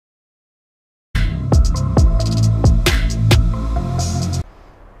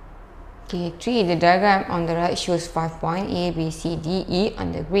Okay, 3. The diagram on the right shows 5 points A, B, C, D, E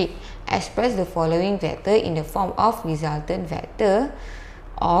on the grid. Express the following vector in the form of resultant vector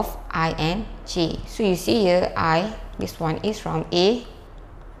of I and J. So you see here I, this one is from A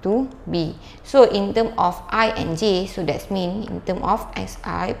to B. So in terms of I and J, so that's mean in terms of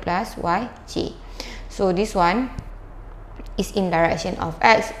xi plus yj. So this one is in direction of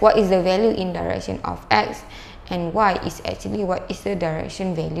x. What is the value in direction of x? And y is actually what is the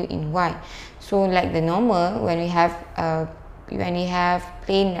direction value in y. So like the normal, when we have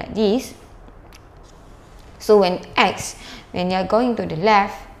plane like this, so when you are going to the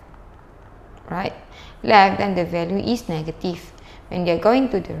left, right, then the value is negative. When you are going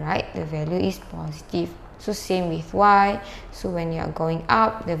to the right, the value is positive. So same with y. So when you are going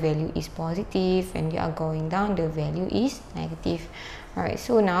up, the value is positive. When you are going down, the value is negative. Alright,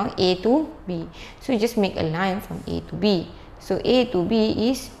 so now A to B. So you just make a line from A to B. So A to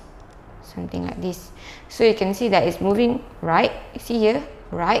B is something like this. So you can see that it's moving right. You see here,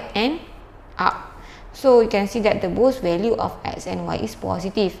 right and up. So you can see that the both value of x and y is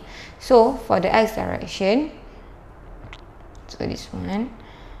positive. So for the x direction, so this one,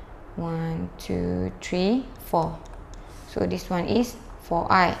 1, 2, 3, 4. So this one is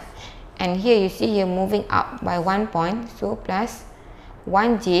 4i. And here you see here moving up by 1 point. So plus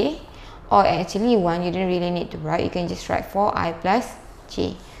 1j, or actually 1 you don't really need to write. You can just write 4i plus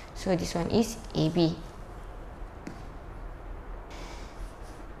j. So this one is AB.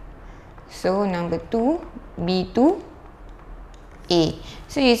 So number 2, B to A.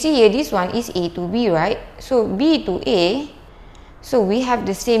 So you see here this one is A to B, right? So B to A, so we have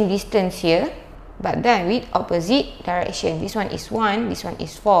the same distance here, but then with opposite direction. This one is 1, this one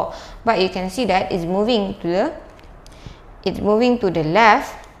is 4. But you can see that it's moving to the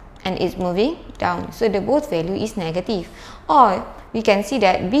left and it's moving down. So the both value is negative. Or we can see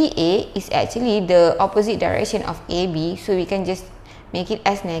that BA is actually the opposite direction of AB. So we can just make it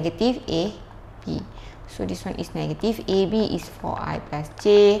as negative AB. So this one is negative. AB is 4i plus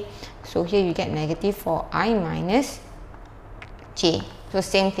j. So here you get negative 4i minus j. So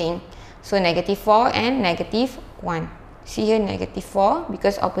same thing. So negative 4 and negative 1. See here negative 4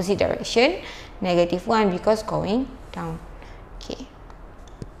 because opposite direction. Negative 1 because going down. Okay.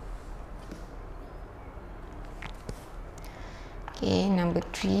 Okay, number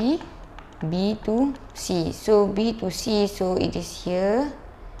 3, B to C. So B to C, so it is here,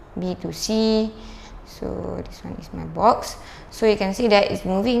 B to C. So this one is my box. So you can see that it's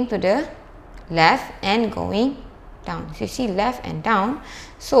moving to the left and going down. So you see left and down.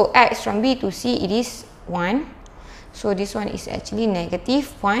 So x from B to C, it is 1. So this one is actually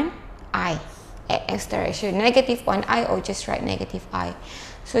negative 1i. At x direction, negative 1i, or just write negative I.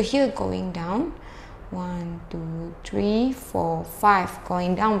 So here going down, 1, 2, 3, 4, 5,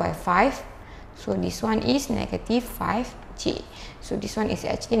 going down by 5. So this one is negative 5j. So this one is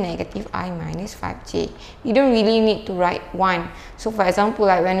actually negative I minus 5j. You don't really need to write 1. So for example,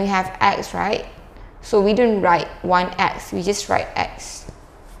 like when we have x, right? So we don't write 1x, we just write x.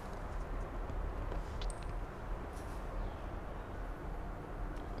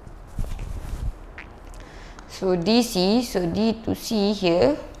 So DC, so D to C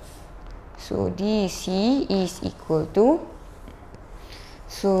here, so DC is equal to,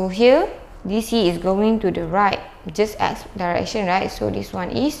 so here DC is going to the right, just x direction, right? So this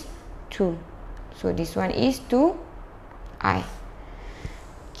one is 2. So this one is 2i.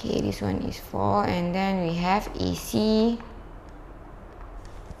 Okay, this one is 4, and then we have AC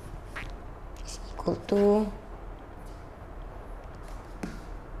is equal to,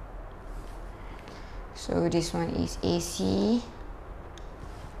 so this one is AC.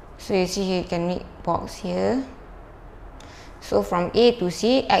 So you see here you can make box here. So from A to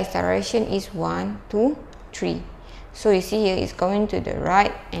C, x direction is 1, 2, 3. So you see here it's going to the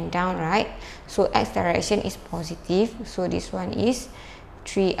right and down, right? So x direction is positive. So this one is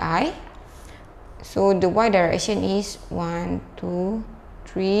 3i. So the y direction is 1, 2,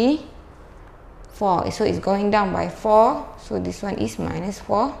 3, 4. So it's going down by 4. So this one is minus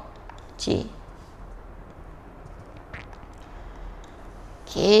 4j.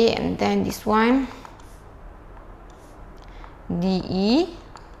 Okay, and then this one, DE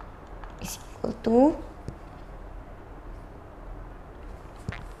is equal to,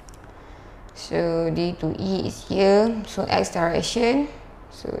 so D to E is here, so x direction,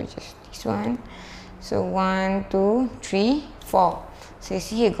 so just this one, so 1, 2, 3, 4. So you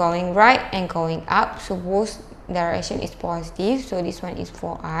see here going right and going up, so both direction is positive, so this one is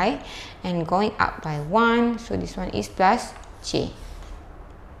 4i, and going up by 1, so this one is plus j.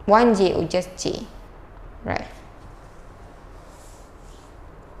 1j or just j, right?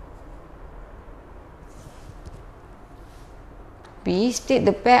 B. State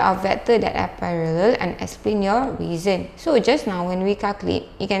the pair of vectors that are parallel and explain your reason. So just now when we calculate,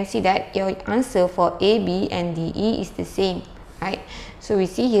 you can see that your answer for AB and DE is the same, right? So we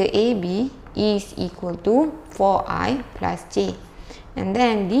see here AB is equal to 4i plus j. And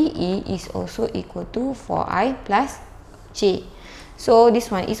then DE is also equal to 4i plus j. So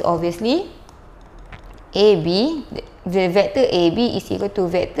this one is obviously AB, the vector AB is equal to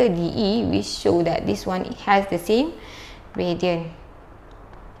vector DE, which show that this one has the same radian.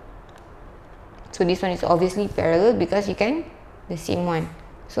 So this one is obviously parallel because you can the same one.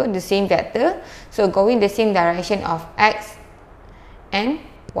 So the same vector. So going the same direction of x and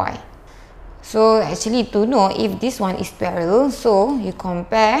y. So actually to know if this one is parallel, so you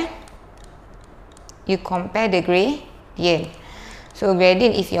compare the gradient. So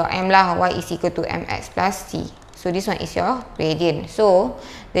gradient if your m lah y is equal to mx plus c. So this one is your gradient. So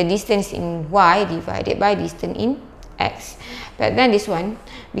the distance in y divided by distance in x. But then this one,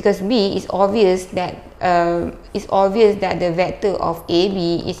 because B is obvious that the vector of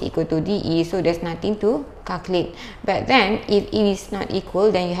AB is equal to DE, so there's nothing to calculate. But then if it is not equal,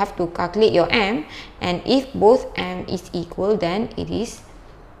 then you have to calculate your m, and if both m is equal, then it is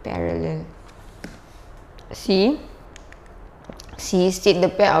parallel. C. State the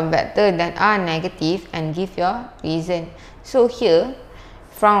pair of vectors that are negative and give your reason. So here,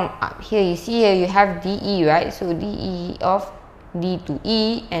 from up here, you see here you have DE, right? So DE of D to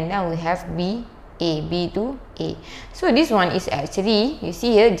E, and then we have B to A. So this one is actually, you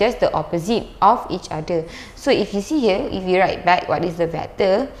see here, just the opposite of each other. So if you see here, if you write back what is the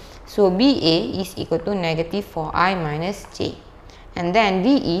vector, so BA is equal to negative 4i minus j. And then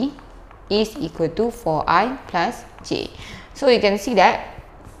DE is equal to 4i plus j. So you can see that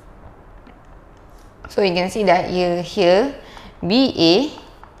here BA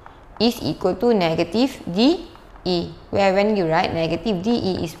is equal to negative DE, where when you write negative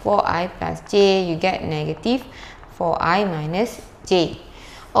DE is 4i plus j, you get negative 4i minus j.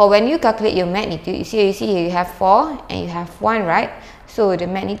 Or when you calculate your magnitude, you see here you have 4 and you have 1, right? So the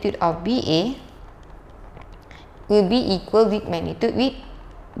magnitude of BA will be equal with magnitude with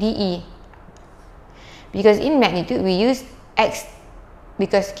DE. Because in magnitude we use x,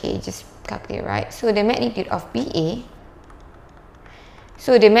 because just calculate, right? So the magnitude of BA,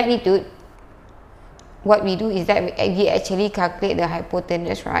 so the magnitude, what we do is that we actually calculate the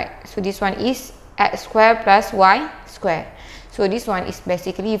hypotenuse, right? So this one is x square plus y square. So this one is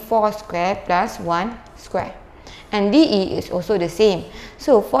basically 4 square plus 1 square. And DE is also the same.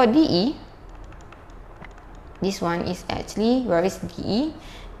 So for DE, this one is actually, where is DE?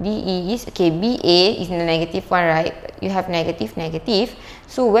 DE is, okay, BA is the negative one, right? You have negative, negative.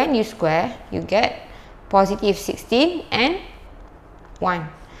 So when you square, you get positive 16 and 1.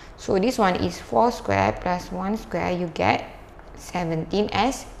 So this one is 4 square plus 1 square, you get 17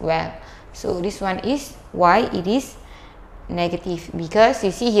 as well. So this one is why it is negative, because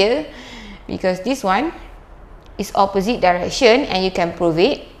you see here, because this one is opposite direction and you can prove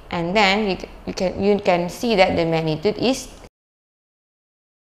it, and then you can see that the magnitude is